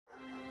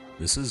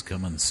This is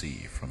Come and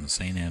See from the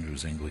St.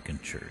 Andrew's Anglican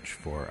Church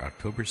for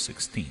October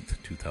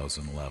 16th,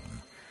 2011.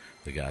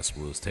 The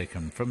Gospel is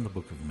taken from the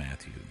book of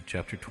Matthew,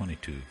 chapter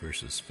 22,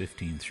 verses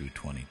 15 through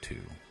 22.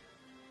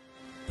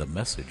 The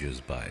message is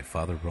by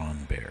Father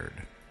Ron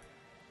Baird.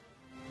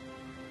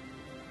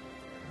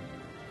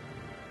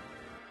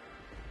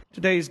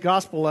 Today's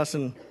Gospel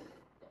lesson,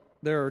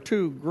 there are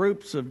two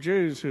groups of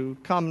Jews who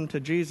come to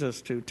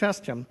Jesus to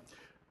test him.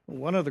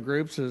 One of the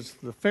groups is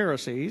the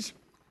Pharisees,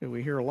 who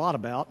we hear a lot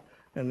about,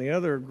 and the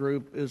other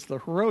group is the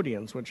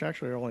Herodians, which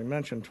actually are only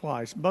mentioned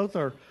twice. Both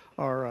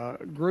are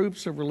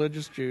groups of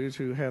religious Jews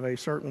who have a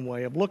certain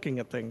way of looking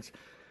at things.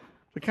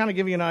 To kind of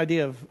give you an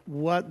idea of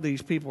what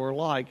these people are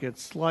like,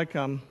 it's like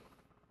if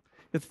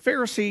the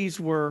Pharisees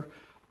were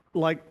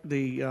like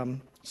the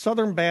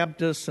Southern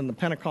Baptists and the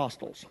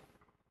Pentecostals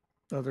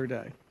of their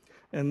day.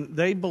 And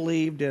they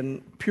believed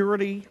in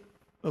purity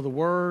of the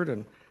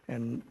Word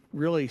and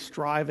really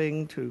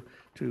striving to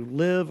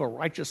live a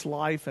righteous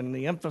life, and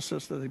the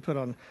emphasis that they put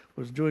on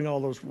was doing all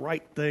those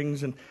right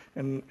things,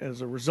 and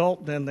as a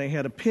result, then they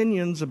had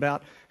opinions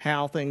about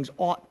how things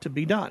ought to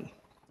be done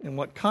and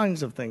what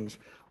kinds of things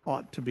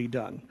ought to be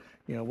done.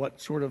 You know, what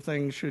sort of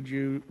things should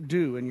you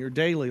do in your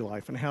daily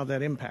life and how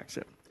that impacts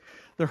it.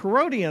 The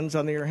Herodians,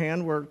 on the other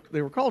hand, were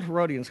called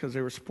Herodians because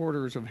they were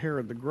supporters of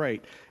Herod the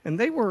Great, and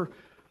they were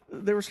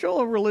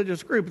still a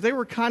religious group. They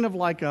were kind of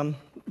like the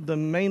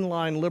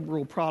mainline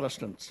liberal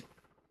Protestants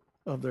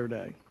of their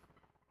day.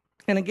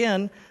 And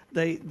again,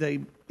 they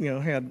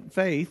had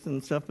faith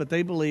and stuff, but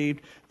they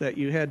believed that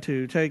you had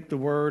to take the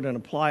Word and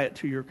apply it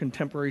to your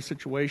contemporary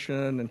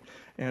situation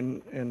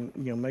and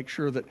make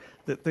sure that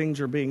things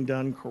are being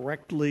done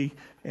correctly.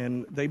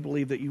 And they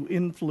believe that you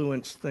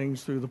influence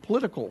things through the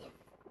political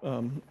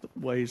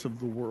ways of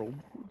the world,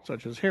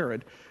 such as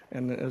Herod.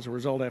 And as a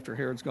result, after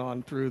Herod's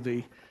gone, through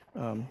the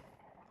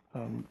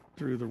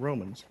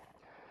Romans.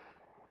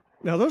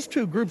 Now, those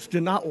two groups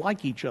did not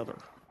like each other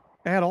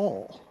at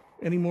all,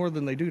 any more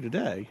than they do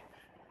today.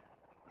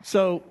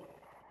 So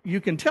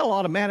you can tell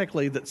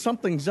automatically that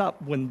something's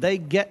up when they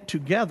get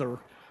together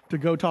to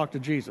go talk to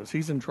Jesus.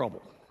 He's in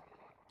trouble.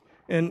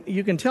 And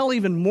you can tell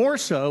even more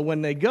so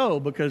when they go,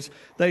 because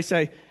they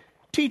say,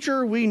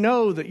 "Teacher, we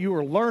know that you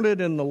are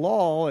learned in the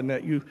law and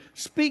that you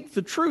speak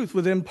the truth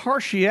with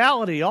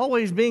impartiality,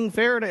 always being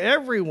fair to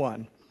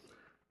everyone."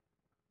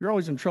 You're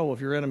always in trouble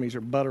if your enemies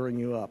are buttering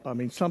you up. I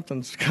mean,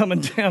 something's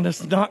coming down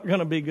that's not going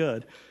to be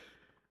good.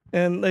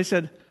 And they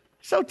said,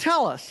 "So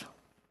tell us,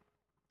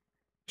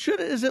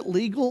 is it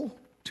legal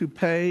to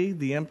pay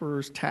the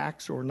emperor's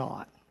tax or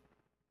not?"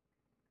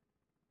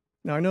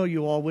 Now, I know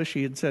you all wish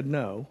he had said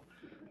no,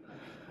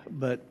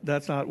 but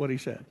that's not what he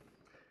said.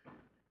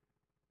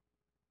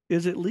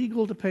 Is it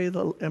legal to pay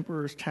the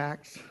emperor's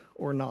tax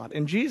or not?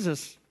 And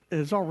Jesus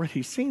has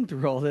already seen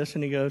through all this,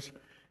 and he goes,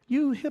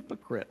 "You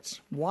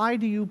hypocrites, why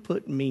do you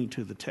put me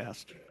to the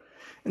test?"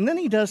 And then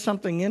he does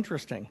something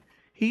interesting.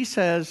 He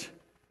says,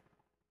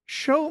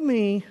 "Show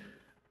me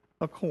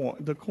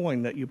the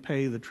coin that you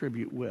pay the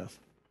tribute with."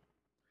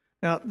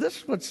 Now, this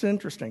is what's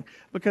interesting,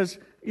 because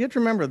you have to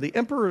remember, the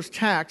emperor's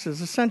tax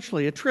is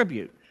essentially a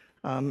tribute.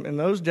 In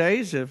those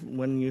days,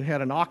 when you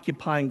had an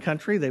occupying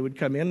country, they would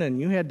come in and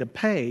you had to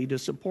pay to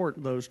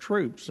support those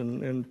troops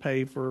and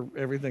pay for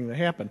everything that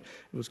happened.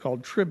 It was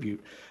called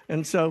tribute.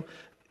 And so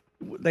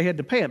they had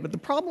to pay it. But the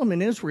problem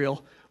in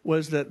Israel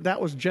was that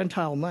was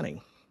Gentile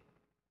money,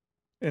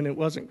 and it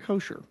wasn't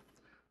kosher.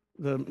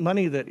 The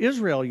money that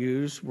Israel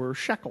used were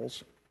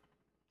shekels.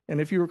 And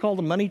if you recall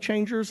the money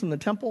changers in the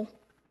temple,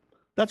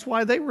 that's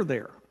why they were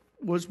there,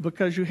 was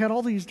because you had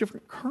all these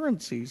different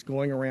currencies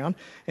going around,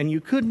 and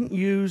you couldn't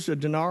use a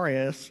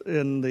denarius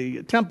in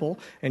the temple,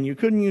 and you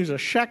couldn't use a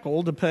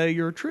shekel to pay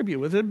your tribute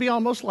with. It'd be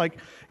almost like,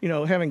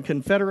 having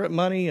Confederate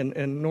money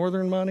and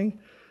Northern money,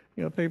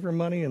 paper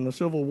money in the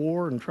Civil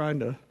War and trying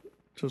to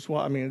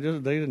swap. I mean,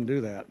 they didn't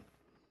do that.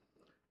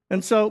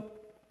 And so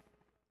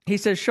he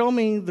says, "Show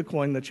me the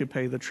coin that you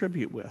pay the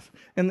tribute with."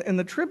 And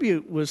the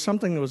tribute was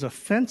something that was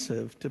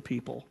offensive to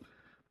people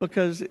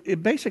because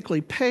it basically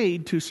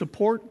paid to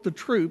support the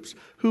troops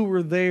who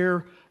were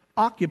there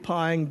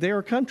occupying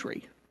their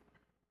country.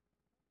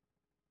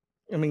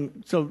 I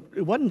mean, so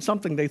it wasn't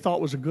something they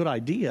thought was a good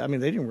idea. I mean,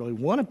 they didn't really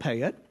want to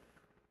pay it.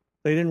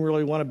 They didn't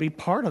really want to be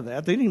part of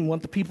that. They didn't even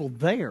want the people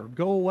there.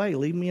 Go away,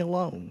 leave me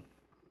alone.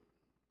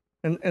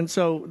 And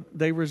so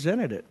they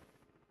resented it.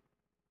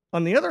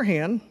 On the other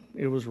hand,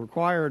 it was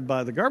required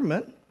by the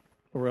government,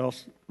 or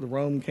else the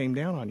Rome came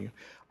down on you.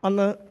 On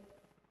the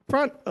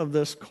front of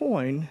this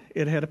coin,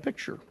 it had a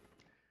picture.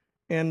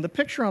 And the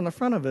picture on the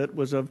front of it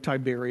was of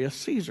Tiberius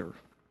Caesar,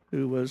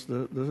 who was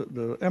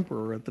the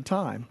emperor at the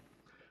time,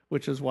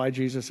 which is why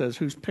Jesus says,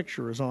 "Whose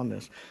picture is on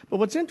this?" But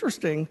what's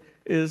interesting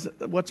is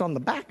what's on the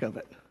back of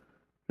it.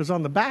 Because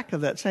on the back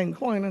of that same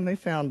coin, and they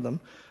found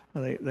them,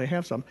 they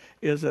have some,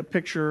 is a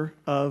picture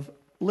of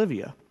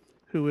Livia,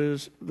 who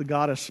is the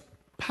goddess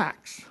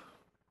Pax.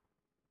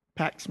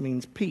 Pax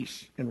means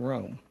peace in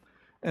Rome.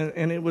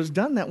 And it was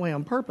done that way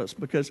on purpose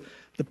because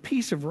the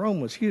peace of Rome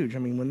was huge. I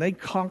mean, when they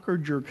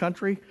conquered your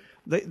country,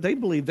 They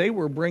believed they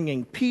were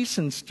bringing peace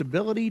and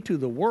stability to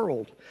the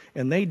world.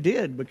 And they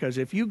did, because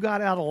if you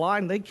got out of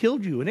line, they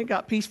killed you, and it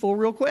got peaceful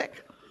real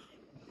quick.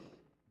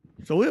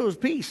 So it was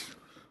peace.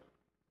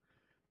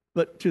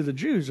 But to the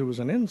Jews, it was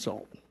an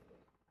insult.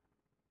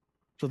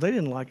 So they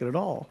didn't like it at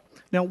all.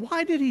 Now,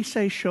 why did he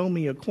say, show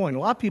me a coin? A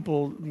lot of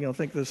people,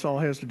 think this all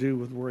has to do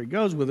with where he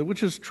goes with it,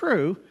 which is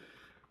true.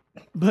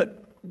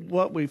 But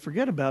what we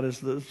forget about is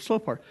the slow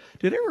part.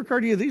 Did it ever occur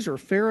to you these are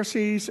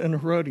Pharisees and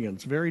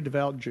Herodians, very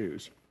devout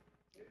Jews?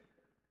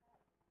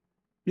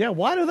 Yeah,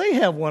 why do they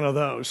have one of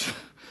those?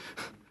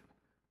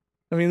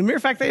 I mean, the mere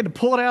fact they had to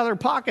pull it out of their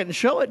pocket and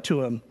show it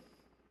to him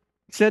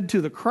said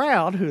to the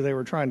crowd who they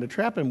were trying to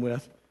trap him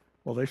with,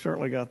 well, they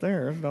certainly got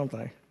theirs, don't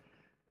they?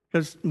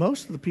 Because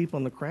most of the people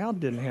in the crowd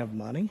didn't have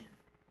money.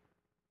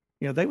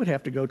 They would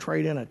have to go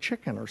trade in a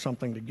chicken or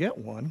something to get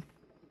one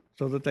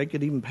so that they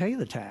could even pay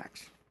the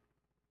tax,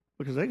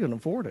 because they couldn't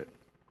afford it.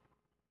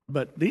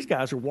 But these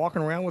guys are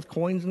walking around with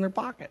coins in their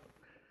pocket.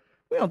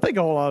 We don't think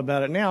a whole lot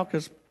about it now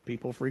because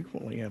people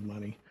frequently have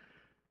money.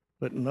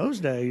 But in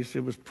those days,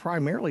 it was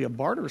primarily a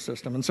barter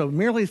system. And so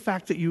merely the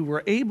fact that you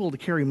were able to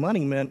carry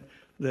money meant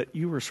that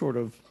you were sort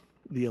of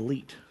the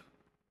elite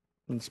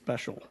and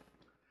special.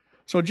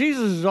 So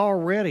Jesus has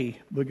already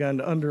begun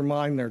to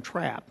undermine their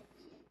trap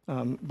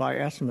by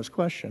asking this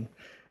question.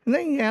 And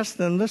then he asks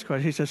them this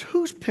question. He says,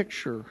 whose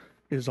picture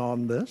is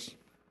on this?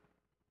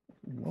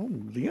 Well,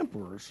 the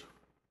emperor's.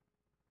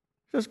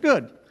 He says,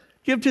 good.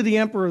 Give to the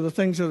emperor the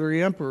things that are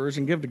the emperor's,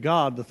 and give to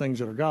God the things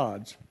that are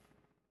God's.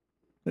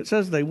 It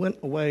says they went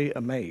away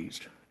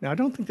amazed. Now, I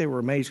don't think they were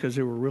amazed because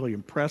they were really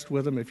impressed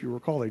with him. If you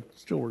recall, they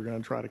still were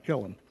going to try to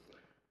kill him.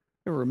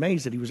 They were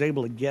amazed that he was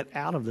able to get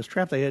out of this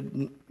trap. They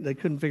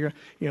couldn't figure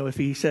out, if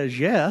he says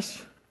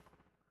yes,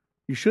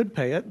 you should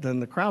pay it, then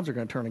the crowds are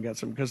going to turn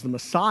against him, because the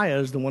Messiah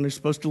is the one who's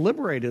supposed to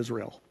liberate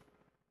Israel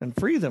and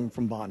free them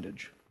from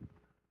bondage.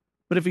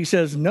 But if he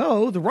says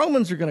no, the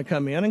Romans are going to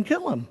come in and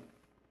kill him.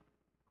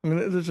 I mean,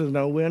 this is a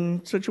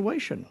no-win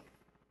situation.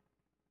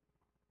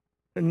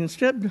 And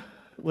instead,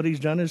 what he's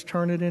done is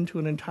turn it into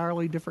an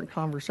entirely different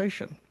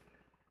conversation,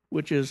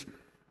 which is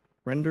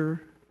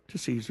render to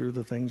Caesar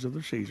the things of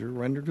the Caesar,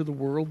 render to the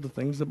world the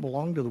things that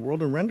belong to the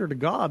world, and render to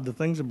God the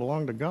things that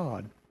belong to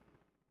God.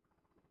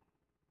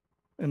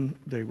 And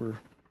they were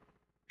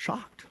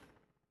shocked.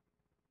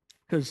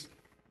 Because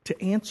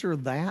to answer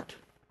that,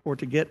 or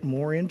to get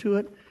more into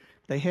it,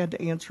 they had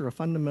to answer a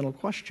fundamental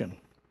question.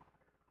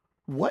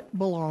 What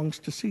belongs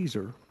to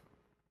Caesar,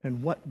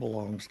 and what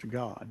belongs to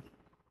God?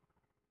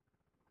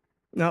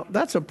 Now,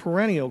 that's a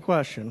perennial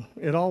question.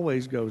 It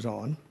always goes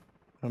on.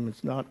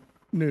 It's not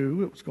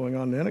new. It was going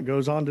on then. It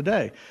goes on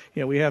today.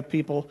 We have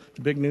people,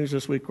 the big news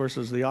this week, of course,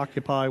 is the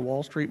Occupy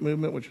Wall Street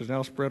movement, which is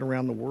now spread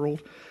around the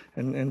world,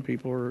 and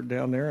people are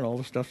down there and all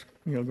the stuff,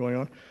 going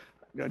on.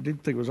 I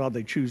did think it was odd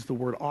they choose the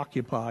word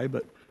occupy,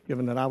 but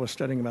given that I was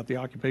studying about the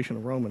occupation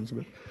of Romans,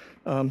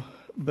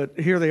 but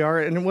here they are,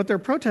 and what they're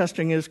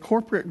protesting is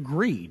corporate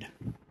greed.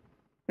 And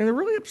they're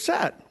really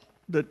upset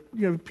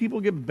that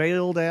people get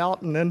bailed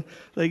out, and then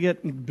they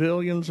get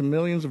billions and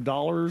millions of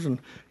dollars, and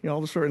all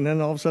this sort. And then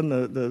all of a sudden,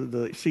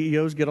 the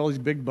CEOs get all these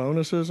big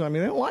bonuses. I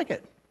mean, they don't like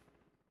it.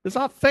 It's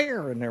not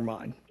fair in their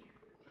mind.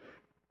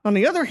 On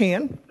the other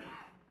hand,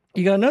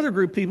 you got another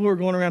group of people who are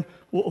going around.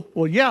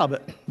 Well, yeah,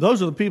 but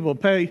those are the people who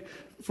pay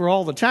for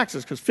all the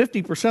taxes, because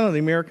 50% of the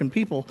American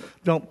people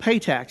don't pay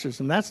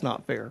taxes, and that's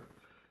not fair.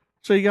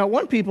 So you got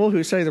one people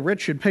who say the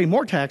rich should pay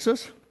more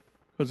taxes,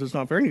 because it's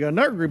not fair. And you got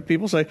another group of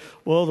people say,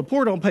 well, the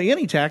poor don't pay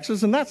any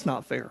taxes, and that's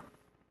not fair.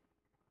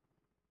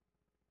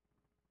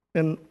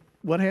 And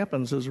what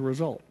happens as a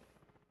result?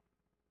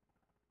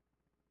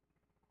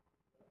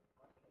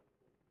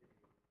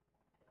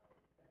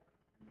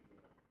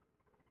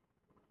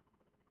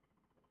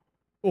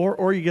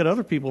 Or you get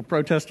other people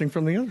protesting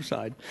from the other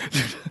side.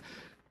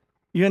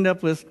 You end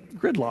up with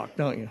gridlock,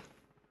 don't you?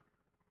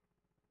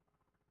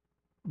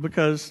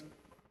 Because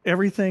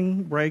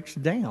everything breaks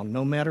down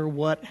no matter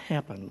what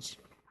happens.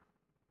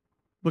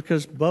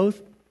 Because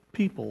both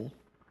people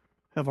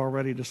have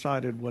already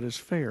decided what is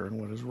fair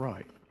and what is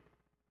right.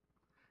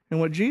 And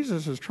what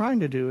Jesus is trying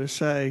to do is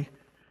say,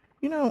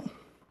 the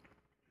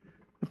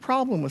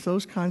problem with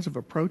those kinds of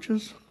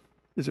approaches,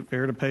 is it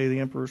fair to pay the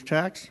emperor's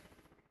tax?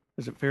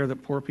 Is it fair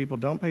that poor people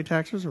don't pay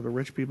taxes, or the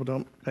rich people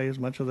don't pay as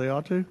much as they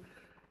ought to?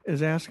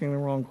 Is asking the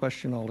wrong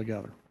question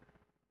altogether.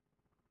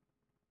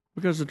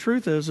 Because the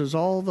truth is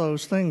all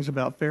those things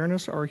about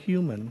fairness are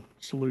human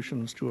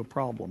solutions to a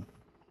problem.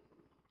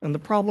 And the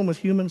problem with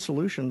human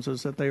solutions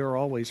is that they are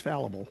always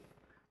fallible,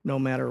 no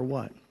matter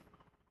what.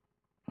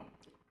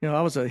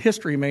 I was a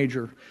history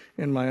major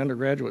in my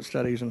undergraduate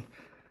studies, and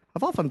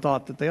I've often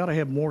thought that they ought to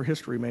have more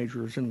history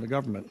majors in the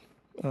government,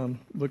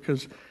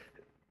 because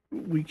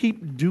we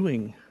keep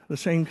doing the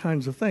same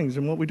kinds of things.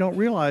 And what we don't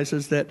realize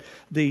is that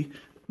the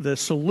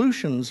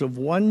solutions of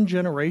one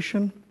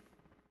generation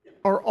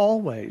are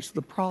always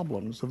the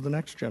problems of the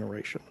next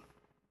generation,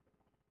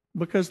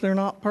 because they're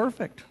not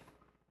perfect.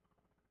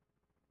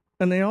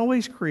 And they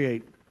always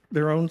create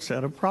their own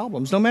set of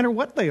problems, no matter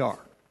what they are.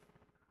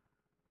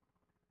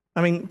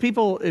 I mean,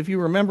 people, if you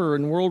remember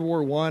in World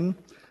War I,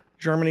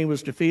 Germany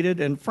was defeated,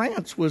 and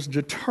France was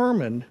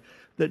determined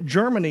that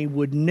Germany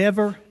would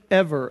never,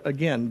 ever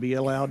again be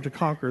allowed to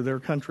conquer their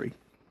country.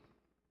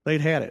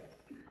 They'd had it.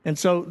 And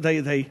so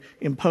they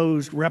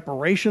imposed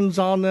reparations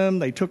on them.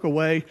 They took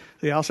away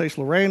the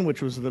Alsace-Lorraine,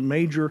 which was the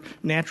major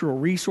natural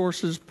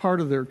resources part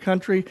of their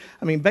country.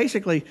 I mean,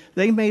 basically,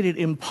 they made it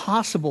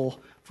impossible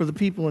for the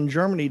people in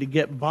Germany to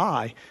get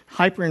by.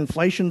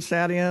 Hyperinflation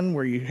sat in,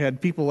 where you had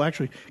people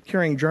actually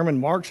carrying German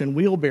marks in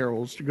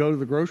wheelbarrows to go to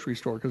the grocery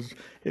store because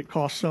it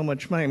cost so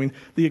much money. I mean,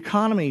 the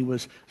economy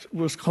was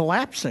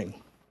collapsing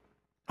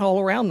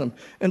all around them.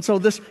 And so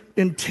this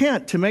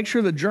intent to make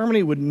sure that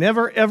Germany would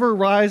never, ever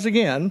rise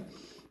again,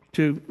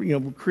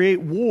 to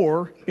create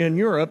war in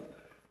Europe,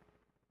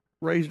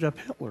 raised up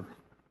Hitler.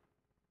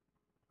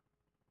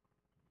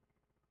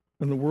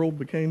 And the world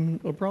became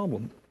a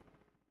problem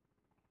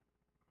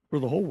for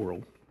the whole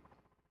world.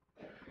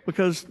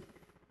 Because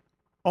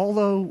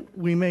although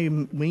we may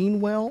mean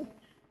well,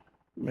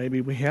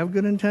 maybe we have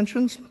good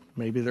intentions,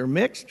 maybe they're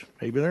mixed,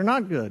 maybe they're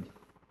not good.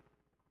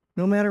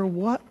 No matter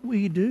what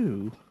we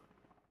do,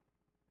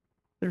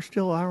 they're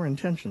still our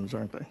intentions,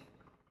 aren't they?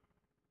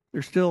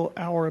 They're still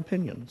our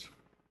opinions.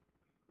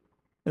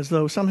 As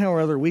though somehow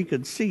or other we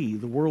could see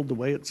the world the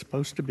way it's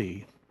supposed to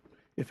be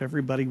if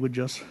everybody would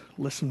just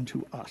listen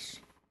to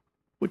us,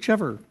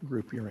 whichever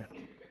group you're in.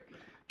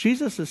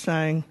 Jesus is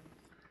saying,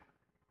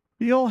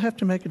 you all have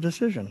to make a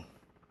decision.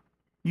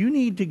 You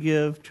need to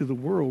give to the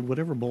world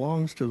whatever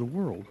belongs to the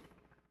world,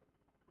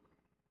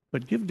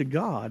 but give to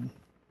God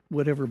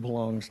whatever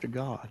belongs to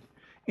God.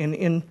 And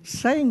in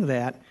saying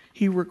that,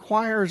 he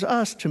requires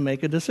us to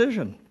make a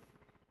decision.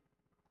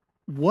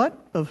 What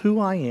of who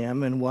I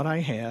am and what I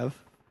have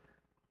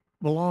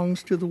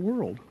belongs to the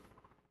world?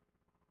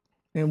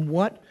 And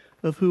what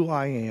of who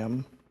I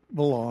am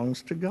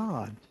belongs to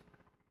God?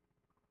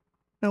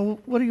 Now,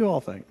 what do you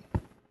all think?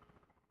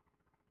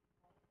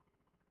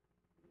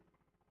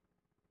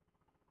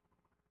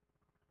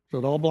 So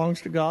it all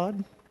belongs to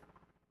God?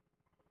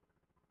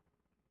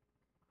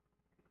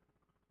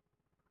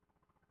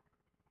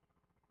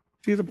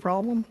 See the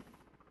problem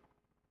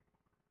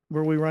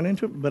where we run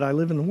into it? But I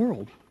live in the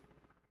world.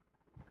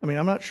 I mean,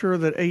 I'm not sure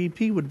that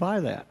AEP would buy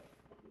that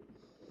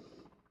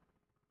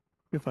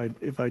if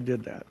I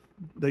did that.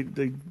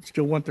 They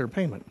still want their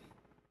payment.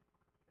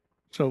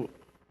 So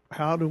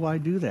how do I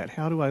do that?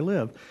 How do I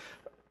live?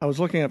 I was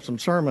looking up some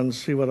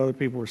sermons, see what other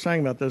people were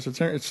saying about this.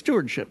 It's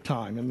stewardship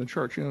time in the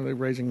church. They're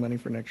raising money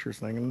for next year's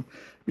thing, and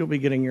you'll be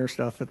getting your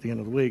stuff at the end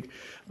of the week.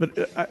 But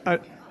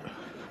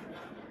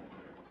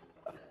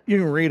you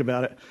can read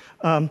about it.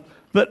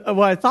 But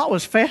what I thought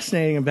was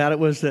fascinating about it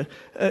was that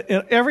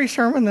every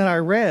sermon that I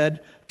read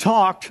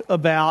talked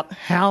about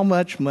how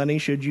much money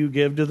should you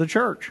give to the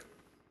church.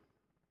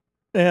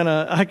 And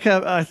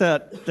I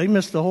thought they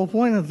missed the whole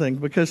point of the thing,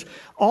 because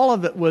all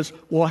of it was,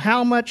 well,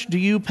 how much do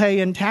you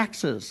pay in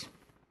taxes?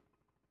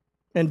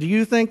 And do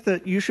you think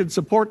that you should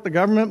support the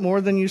government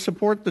more than you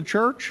support the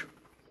church?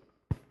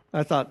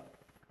 I thought,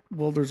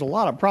 well, there's a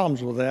lot of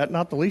problems with that,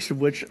 not the least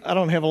of which I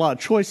don't have a lot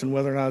of choice in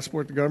whether or not I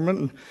support the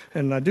government,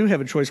 and I do have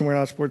a choice in whether or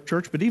not I support the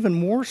church, but even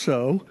more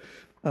so,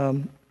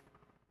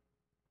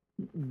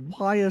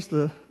 why is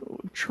the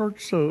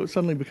church so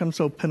suddenly become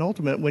so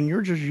penultimate when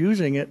you're just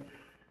using it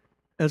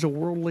as a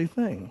worldly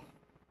thing?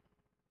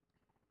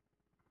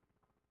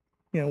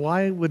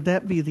 Why would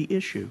that be the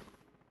issue?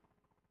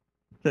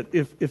 That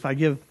if I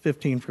give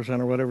 15%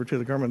 or whatever to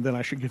the government, then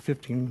I should give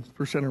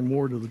 15% or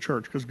more to the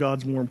church because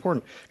God's more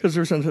important. Because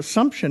there's an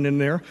assumption in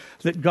there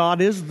that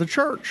God is the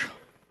church.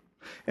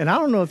 And I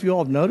don't know if you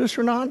all have noticed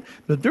or not,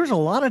 but there's a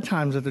lot of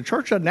times that the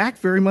church doesn't act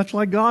very much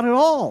like God at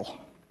all.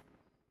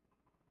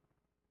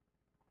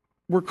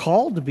 We're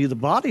called to be the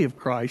body of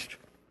Christ,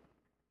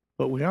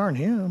 but we aren't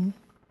Him.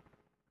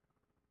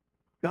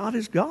 God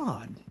is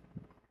God.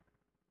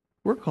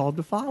 We're called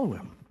to follow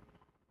Him.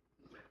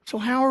 So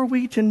how are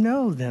we to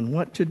know then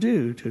what to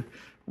do to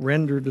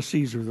render to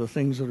Caesar the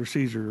things that are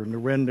Caesar and to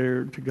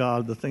render to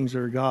God the things that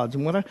are God's?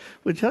 And what I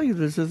would tell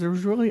you is that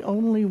there's really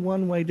only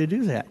one way to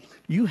do that.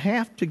 You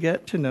have to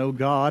get to know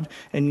God,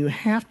 and you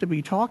have to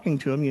be talking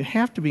to Him, you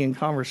have to be in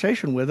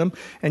conversation with Him,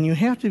 and you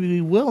have to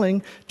be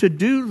willing to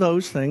do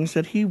those things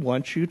that He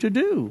wants you to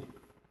do.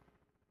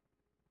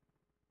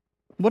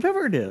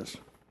 Whatever it is.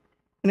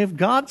 And if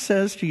God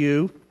says to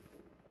you,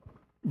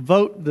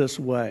 vote this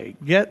way,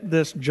 get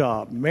this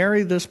job,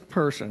 marry this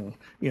person,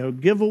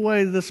 give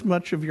away this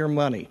much of your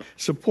money,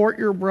 support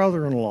your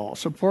brother-in-law,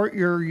 support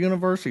your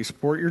university,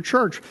 support your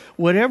church,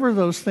 whatever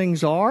those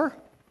things are,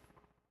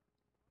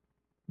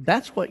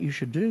 that's what you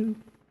should do.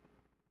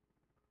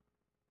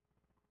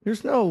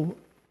 There's no,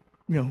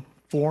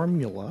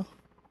 formula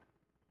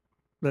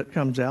that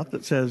comes out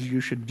that says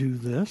you should do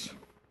this.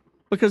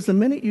 Because the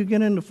minute you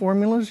get into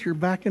formulas, you're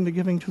back into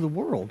giving to the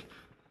world.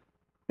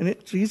 And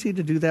it's easy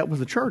to do that with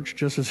the church,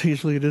 just as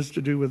easily it is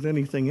to do with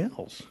anything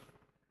else.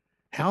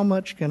 How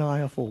much can I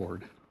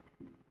afford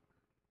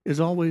is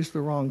always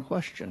the wrong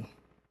question.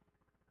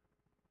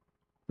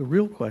 The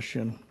real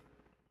question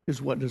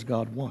is, what does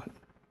God want?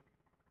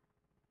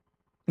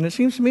 And it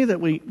seems to me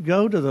that we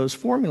go to those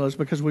formulas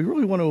because we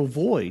really want to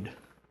avoid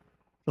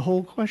the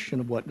whole question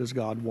of what does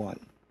God want?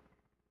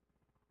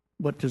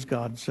 What does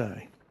God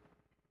say?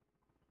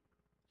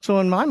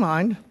 So in my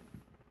mind,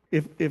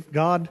 if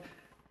God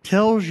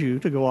tells you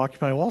to go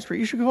occupy Wall Street,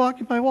 you should go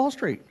occupy Wall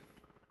Street.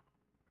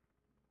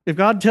 If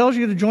God tells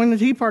you to join the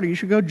Tea Party, you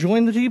should go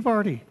join the Tea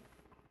Party.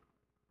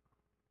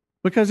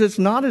 Because it's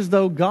not as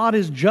though God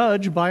is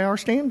judged by our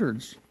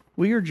standards.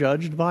 We are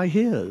judged by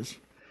His.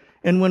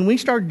 And when we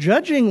start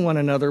judging one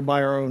another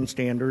by our own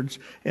standards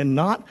and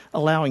not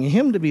allowing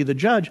Him to be the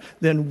judge,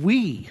 then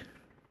we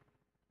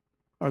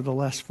are the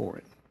less for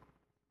it.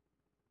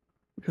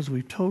 Because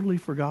we've totally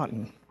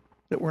forgotten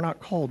that we're not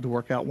called to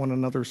work out one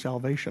another's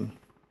salvation.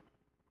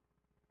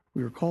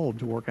 We are called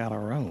to work out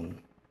our own.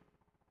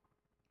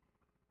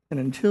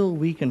 And until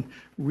we can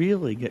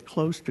really get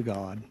close to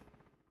God,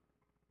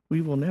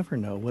 we will never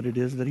know what it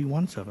is that He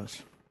wants of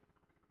us.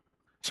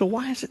 So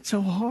why is it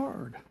so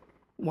hard?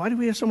 Why do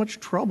we have so much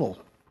trouble?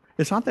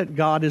 It's not that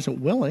God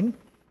isn't willing.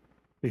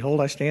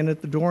 Behold, I stand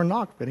at the door and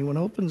knock. If anyone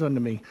opens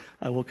unto me,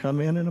 I will come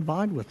in and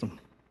abide with them.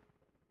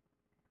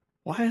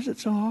 Why is it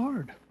so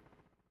hard?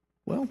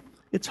 Well,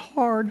 it's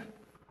hard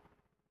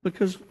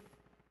because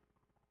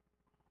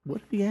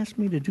what if He asked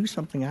me to do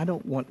something I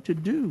don't want to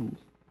do?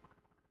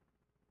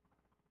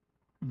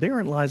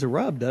 Therein lies a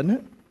rub, doesn't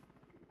it?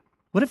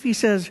 What if He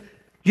says,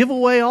 give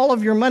away all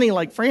of your money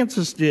like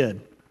Francis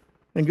did,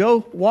 and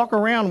go walk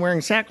around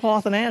wearing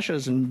sackcloth and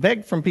ashes and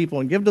beg from people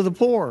and give to the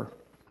poor?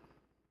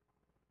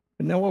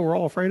 Isn't that what we're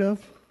all afraid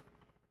of?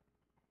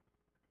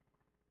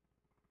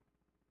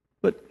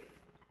 But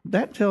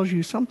that tells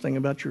you something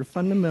about your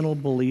fundamental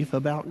belief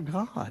about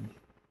God.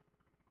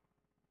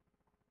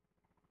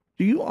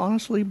 Do you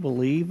honestly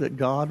believe that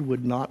God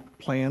would not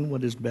plan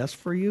what is best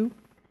for you?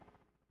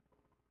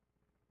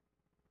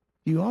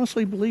 Do you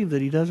honestly believe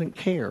that He doesn't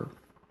care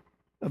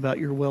about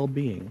your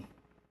well-being,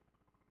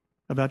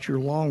 about your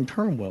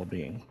long-term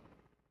well-being?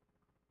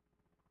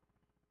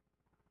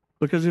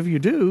 Because if you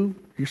do,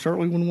 you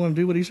certainly wouldn't want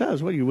to do what He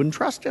says. Well, you wouldn't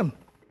trust Him.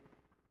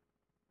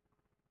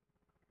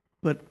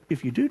 But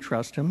if you do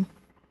trust Him,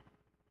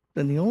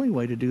 then the only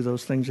way to do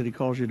those things that He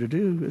calls you to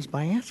do is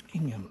by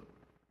asking Him.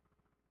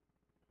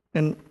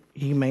 And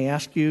He may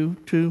ask you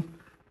to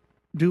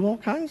do all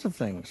kinds of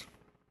things.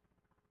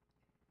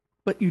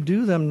 But you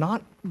do them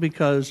not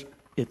because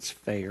it's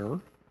fair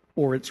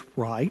or it's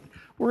right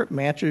or it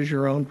matches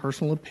your own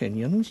personal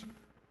opinions.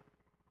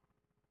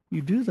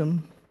 You do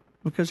them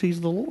because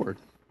He's the Lord.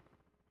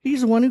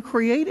 He's the one who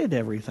created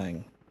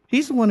everything.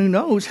 He's the one who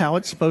knows how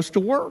it's supposed to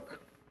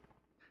work.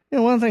 You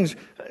know, one of the things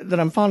that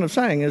I'm fond of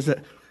saying is that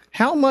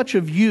how much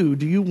of you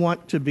do you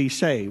want to be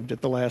saved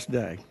at the last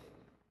day?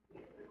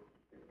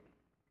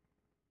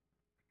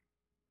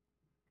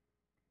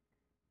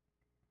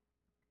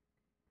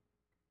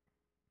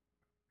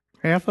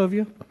 Half of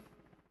you?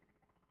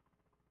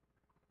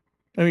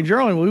 I mean,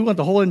 generally, we want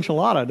the whole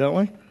enchilada, don't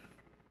we?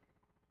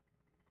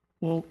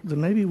 Well,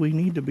 then maybe we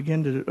need to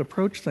begin to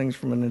approach things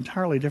from an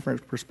entirely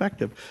different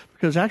perspective.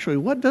 Because actually,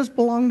 what does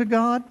belong to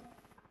God?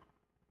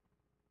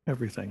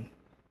 Everything.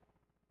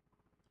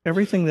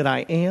 Everything that I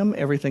am,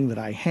 everything that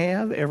I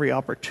have, every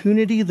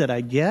opportunity that I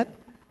get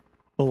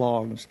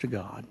belongs to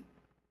God.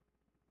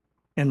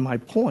 And my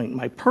point,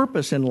 my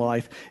purpose in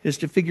life is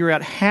to figure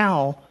out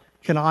how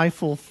can I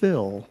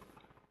fulfill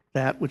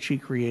that which He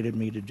created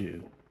me to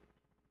do.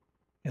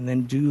 And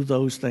then do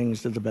those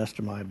things to the best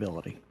of my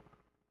ability.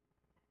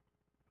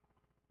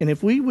 And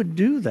if we would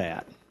do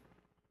that,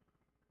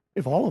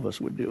 if all of us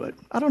would do it,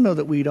 I don't know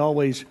that we'd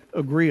always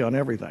agree on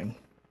everything,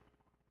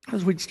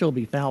 because we'd still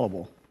be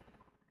fallible.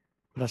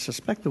 But I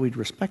suspect that we'd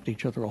respect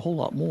each other a whole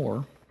lot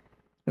more,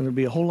 and there'd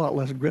be a whole lot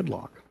less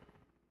gridlock.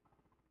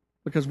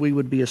 Because we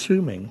would be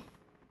assuming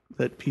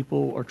that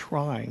people are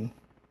trying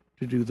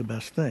to do the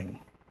best thing,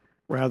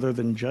 rather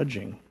than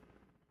judging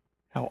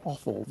how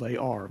awful they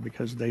are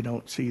because they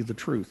don't see the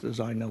truth as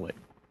I know it.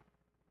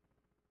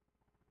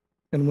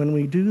 And when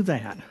we do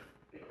that,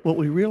 what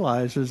we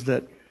realize is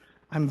that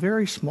I'm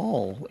very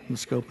small in the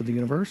scope of the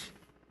universe,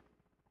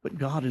 but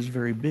God is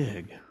very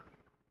big.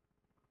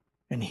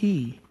 And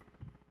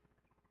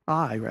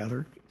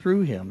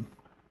through Him,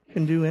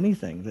 can do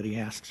anything that He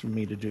asks of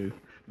me to do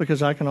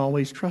because I can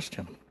always trust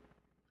Him.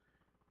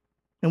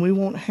 And we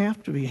won't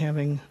have to be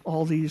having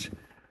all these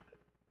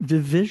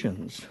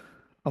divisions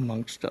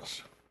amongst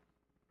us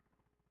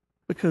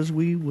because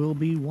we will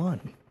be one.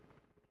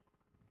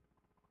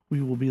 We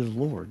will be the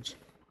Lord's.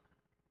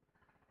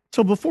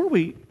 So before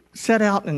we set out and